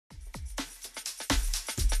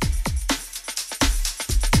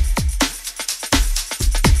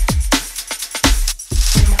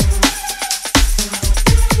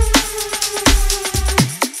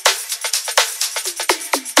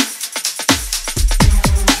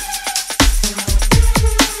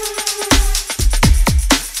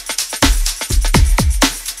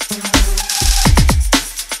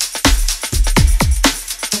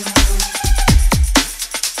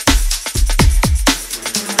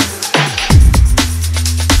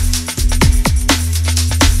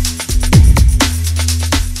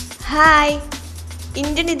Hi,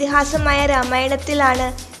 Indian ഇതിഹാസമായ രാമായണത്തിലാണ്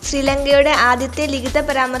ശ്രീലങ്കയുടെ ആദ്യത്തെ ലിഖിത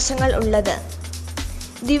പരാമർശങ്ങൾ ഉള്ളത്.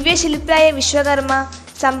 ദിവ്യശില്പിയായ വിശ്വകർമ്മ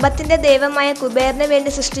സമ്പത്തിൻ്റെ ദൈവമായ കുബേറിന്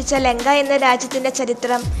വേണ്ടി സൃഷ്ടിച്ച ലങ്ക എന്ന രാജ്യത്തിൻ്റെ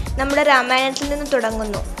ചരിത്രം നമ്മുടെ രാമായണത്തിൽ നിന്ന്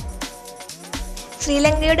തുടങ്ങുന്നു.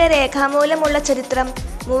 ശ്രീലങ്കയുടെ രേഖാമൂലമുള്ള ചരിത്രം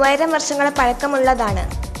 3000 വർഷങ്ങൾ പഴക്കമുള്ളതാണ്.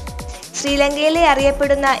 ശ്രീലങ്കയിലെ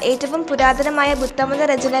അറിയപ്പെടുന്ന ഏറ്റവും പുരാതനമായ ബുദ്ധമത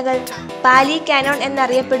രചനകൾ പാലി കാനോൺ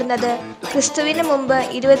എന്നറിയപ്പെടുന്നത് ക്രിസ്തുവിന് മുമ്പ്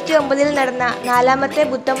 29 നടന്ന 4ാമത്തെ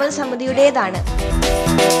ബുദ്ധമത സമിതിയുടേതാണ്.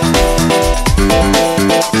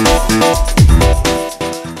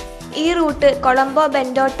 ഈ റൂട്ട് കൊളംബോ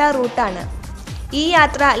ബെന്റോട്ട റൂട്ടാണ്. ഈ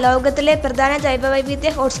യാത്ര ലോകത്തിലെ പ്രധാന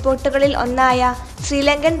ജൈവവൈവിധ്യ ഹോട്ട്സ്പോട്ടുകളിൽ ഒന്നായ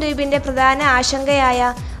ശ്രീലങ്കൻ ദ്വീപിൻ്റെ പ്രധാന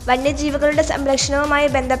ആശങ്കയായ വന്യജീവികളുടെ സംരക്ഷണവുമായി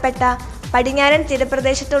ബന്ധപ്പെട്ട പടിഞ്ഞാറൻ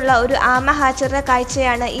തീരപ്രദേശത്തുള്ള ഒരു ആമ ഹാച്ചറിയുടെ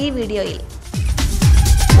കാഴ്ചയാണ് ഈ വീഡിയോയിൽ.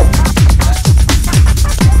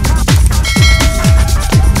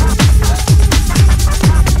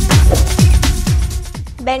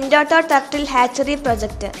 ബെന്റോട്ട ടർട്ടിൽ ഹാച്ചറി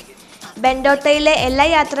പ്രൊജക്റ്റ് ബെന്റോട്ടയിലെ എല്ലാ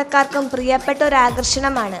യാത്രക്കാർക്കും പ്രിയപ്പെട്ട ഒരു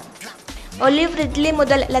ആകർഷണമാണ്. ഒലിവ് റിഡ്ലി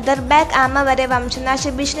മുതൽ ലെതർബാക്ക് ആമ വരെ വംശനാശ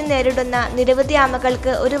ഭീഷണി നേരിടുന്ന നിരവധി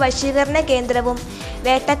ആമകൾക്ക് ഒരു വശീകരണ കേന്ദ്രവും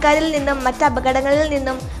വേട്ടക്കാരിൽ നിന്നും മറ്റ് അപകടങ്ങളിൽ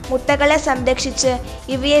നിന്നും മുട്ടകളെ സംരക്ഷിച്ച്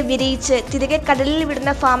ഇവയെ വിരിയിച്ച് തിരികെ കടലിൽ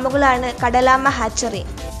വിടുന്ന ഫാമുകളാണ് കടലാമ ഹാച്ചറി.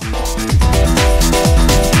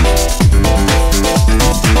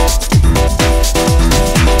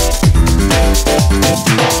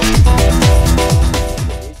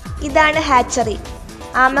 ഇതാണ് ഹാച്ചറി.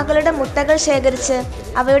 ആമകളുടെ മുട്ടകൾ ശേഖരിച്ച്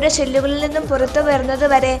അവയുടെ ഷെല്ലുകളിൽ നിന്നും പുറത്തു വരുന്നത്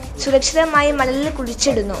വരെ സുരക്ഷിതമായി മണലിൽ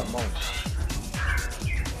കുഴിച്ചിടുന്നു.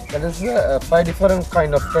 There is 5 different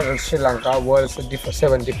kind of turtle Sri Lanka. World's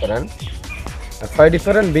 7 different. 5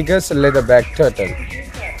 different biggest leatherback turtle.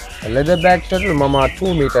 A leatherback turtle, mama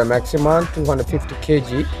 2 meter maximum, 250 kg.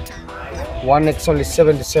 One eggs only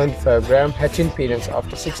 70 75 gram. Hatching periods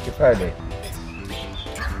after 65 days.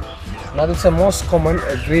 Now this is the most common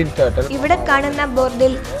green turtle. ഇവിടെ കാണുന്ന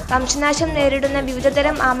ബോർഡിൽ വംശനാശം നേരിടുന്ന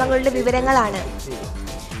വിവിധതരം ആമകളുടെ വിവരങ്ങളാണ്.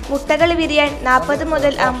 മുട്ടകൾ വിരിയാൻ 40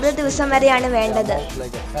 മുതൽ 50 ദിവസം വരെയാണ് വേണ്ടത്.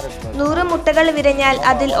 100 മുട്ടകൾ വിരിഞ്ഞാൽ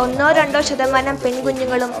അതിൽ 1-2%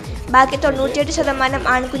 പെൺകുഞ്ഞുങ്ങളും ബാക്കി 98%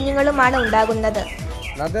 ആൺകുഞ്ഞുങ്ങളുമാണ് ഉണ്ടാകുന്നത്.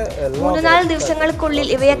 3-4 ദിവസങ്ങൾക്കുള്ളിൽ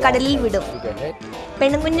ഇവയെ കടലിൽ വിടും.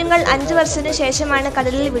 പെൺകുഞ്ഞുങ്ങൾ 5 വർഷത്തിനു ശേഷമാണ്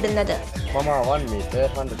കടലിൽ വിടുന്നത്. Mama 1 meter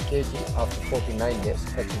 100 kg after 49 days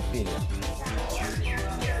hatching period.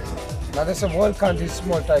 Now there's a world country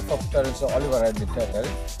small type of turtle, so Oliver red turtle.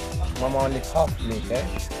 Mama only half meter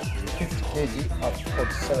 50 kg after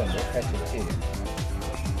 47 days hatching period.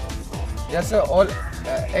 There's all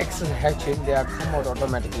eggs hatching, they are come out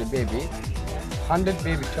automatically baby. 100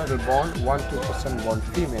 baby turtle born, 1-2% born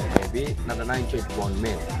female baby, another 98 born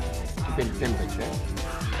male. Depend temperature.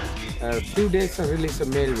 Few days release a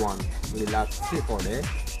male one, will last 3-4 days.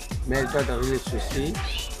 Male turtle release to sea.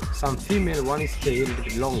 Some female one is stay a little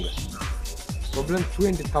bit longer. Problem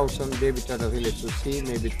 20,000 baby turtle release to sea,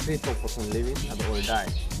 maybe 3-4% living, other all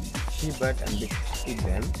die. She bird and big eat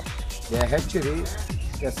them. Their hatchery,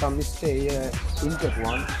 there's some stay injured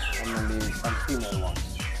one and only some female ones.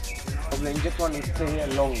 Problem injured one is stay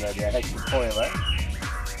here longer, they are hatching forever.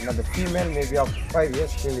 Another female maybe after 5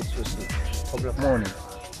 years release to sea. Problem morning.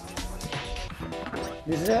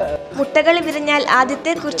 മുട്ടകൾ വിരിഞ്ഞാൽ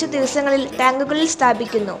ആദ്യത്തെ കുറച്ച് ദിവസങ്ങളിൽ ടാങ്കുകളിൽ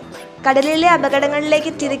സ്ഥാപിക്കുന്നു. കടലിലെ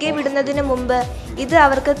അപകടങ്ങളിലേക്ക് തിരികെ വിടുന്നതിന് മുമ്പ് ഇത്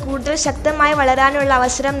അവർക്ക് കൂടുതൽ ശക്തമായി വളരാനുള്ള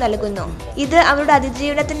അവസരം നൽകുന്നു. ഇത് അവരുടെ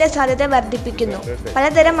അതിജീവനത്തിന്റെ സാധ്യത വർദ്ധിപ്പിക്കുന്നു.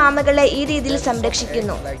 പലതരം ആമകളെ ഈ രീതിയിൽ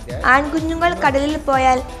സംരക്ഷിക്കുന്നു. ആൺകുഞ്ഞുങ്ങൾ കടലിൽ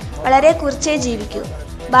പോയാൽ വളരെ കുറച്ചേ ജീവിക്കൂ.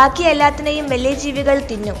 ബാക്കി എല്ലാത്തിനെയും വലിയ ജീവികൾ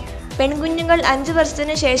തിന്നും. പെൺകുഞ്ഞുങ്ങൾ 5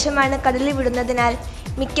 വർഷത്തിനു ശേഷമാണ് കടലിൽ വിടുന്നതിനാൽ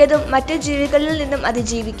മിക്കതും മറ്റു ജീവികളിൽ നിന്നും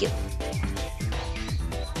അതിജീവിക്കും.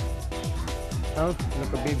 Now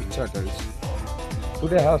look at baby turtles.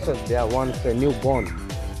 Today houses they are once newborn.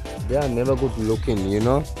 They are never good looking, you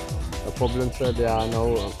know. The problems are they are now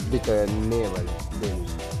bigger navel baby.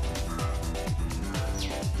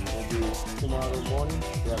 Maybe tomorrow morning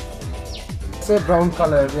they are coming. It's a brown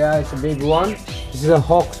color. Yeah, it's a baby one. This is a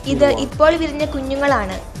hawk. ഇത് ഇപ്പോൾ വിരിഞ്ഞ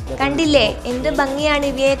കുഞ്ഞുങ്ങളാണ്. കണ്ടില്ലേ, എന്ത് ഭംഗിയാണ്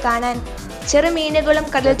ഇവയെ കാണാൻ. ചെറുമീനുകളും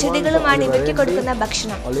കടൽച്ചെടികളുമാണ് ഇവയ്ക്ക് കൊടുക്കുന്ന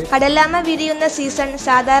ഭക്ഷണം. കടലാമ വിരിയുന്ന സീസൺ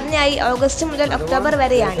സാധാരണയായി ഓഗസ്റ്റ് മുതൽ ഒക്ടോബർ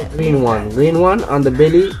വരെയാണ്. Green one on the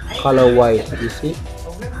belly, color white. You see?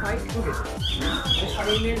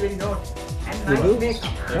 You do?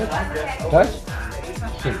 Touch?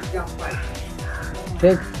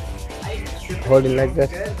 Take. Hold it like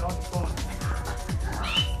that.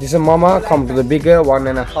 This is a mama. Come to the bigger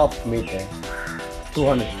 1.5 meter,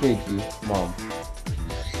 200 kg mom.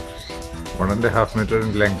 1.5 meter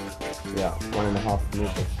in length. Yeah, 1.5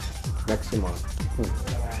 meter maximum.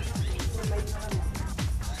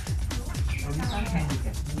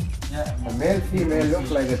 A male, female look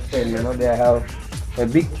like a tail. You know, they have a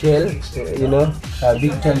big tail. You know, a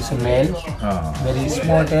big tail is a male. Very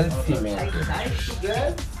small tail, female.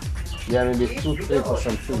 There may be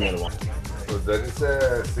 2-3% female one. So that is a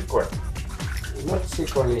sick one. Not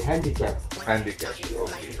sick only, handicap. Handicap.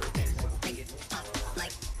 Okay.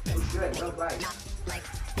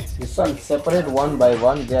 This one separate one by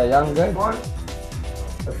one. They are younger.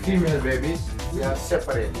 The female babies, they are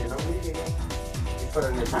separate. You know,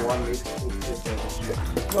 different if you want this.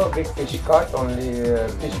 No big fish caught, only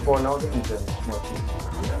fish born out in the small fish.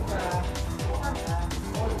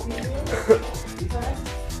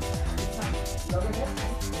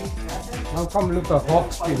 Now come look at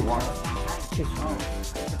hawksbill one.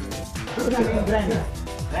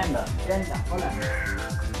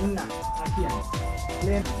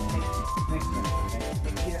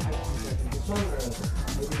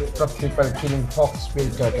 Some people killing hawksbill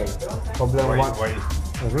turtle. Problem one. Why?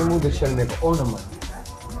 Remove the shell, make ornament.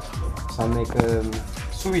 Some make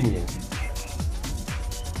souvenir.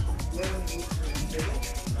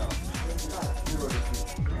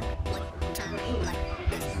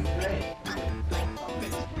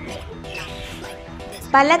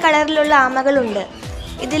 പല കളറിലുള്ള ആമകളുണ്ട്.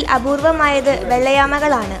 ഇതിൽ അപൂർവമായത്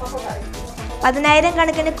വെള്ളയാമകളാണ്. 10,000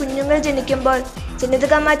 കണക്കിന് കുഞ്ഞുങ്ങൾ ജനിക്കുമ്പോൾ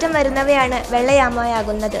ജനിതകമാറ്റം വരുന്നവയാണ്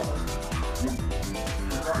വെള്ളയാമയാകുന്നത്.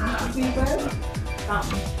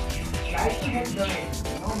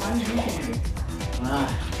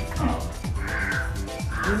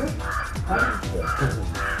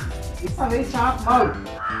 It's a very sharp mouth.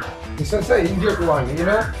 This is an injured one, you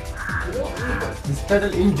know. This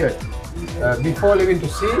turtle injured. Before leaving to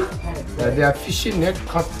sea, they are fishing net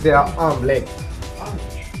cut their arm, leg.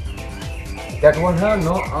 That one have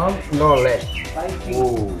no arm, no leg.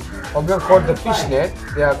 Oh. Problem called the fish net.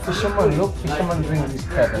 They are fishermen. Look, fishermen bring this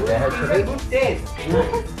turtle. They actually.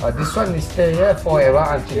 This one will stay here forever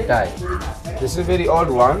until die. This is very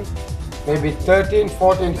old one. Maybe 13,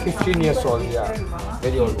 14, 15 years old. Yeah,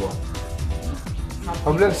 very old one.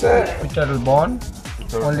 Problem sir, turtle born.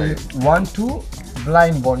 Only 1-2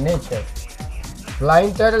 blind born nature.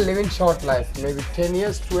 Blind turtle living short life, maybe 10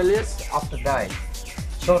 years, 12 years after die.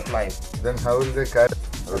 Short life. Then how will they catch?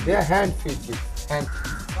 They are hand feed it. Hand.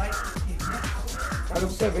 That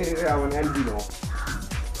looks very rare one albino.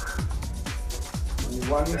 Only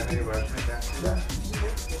one. Yeah.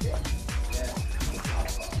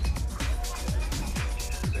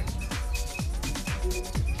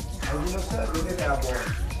 Albino sir, very rare born.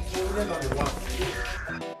 Only one.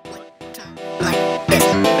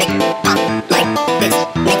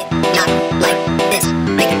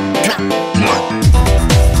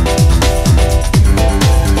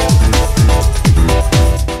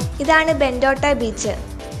 ഇതാണ് ബെന്റോട്ട beach.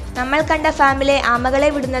 നമ്മൾ കണ്ട ഫാമിലെ ആമകളെ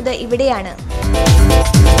വിടുന്നത് ഇവിടെയാണ്.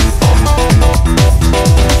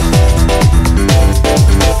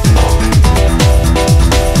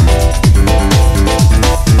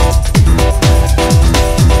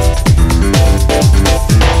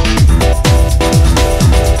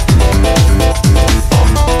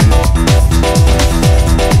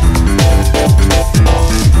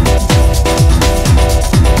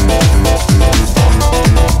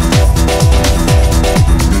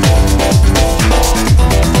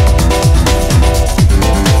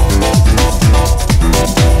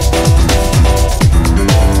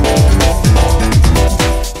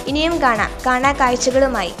 കാണാ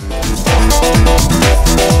കാഴ്ചകളുമായി.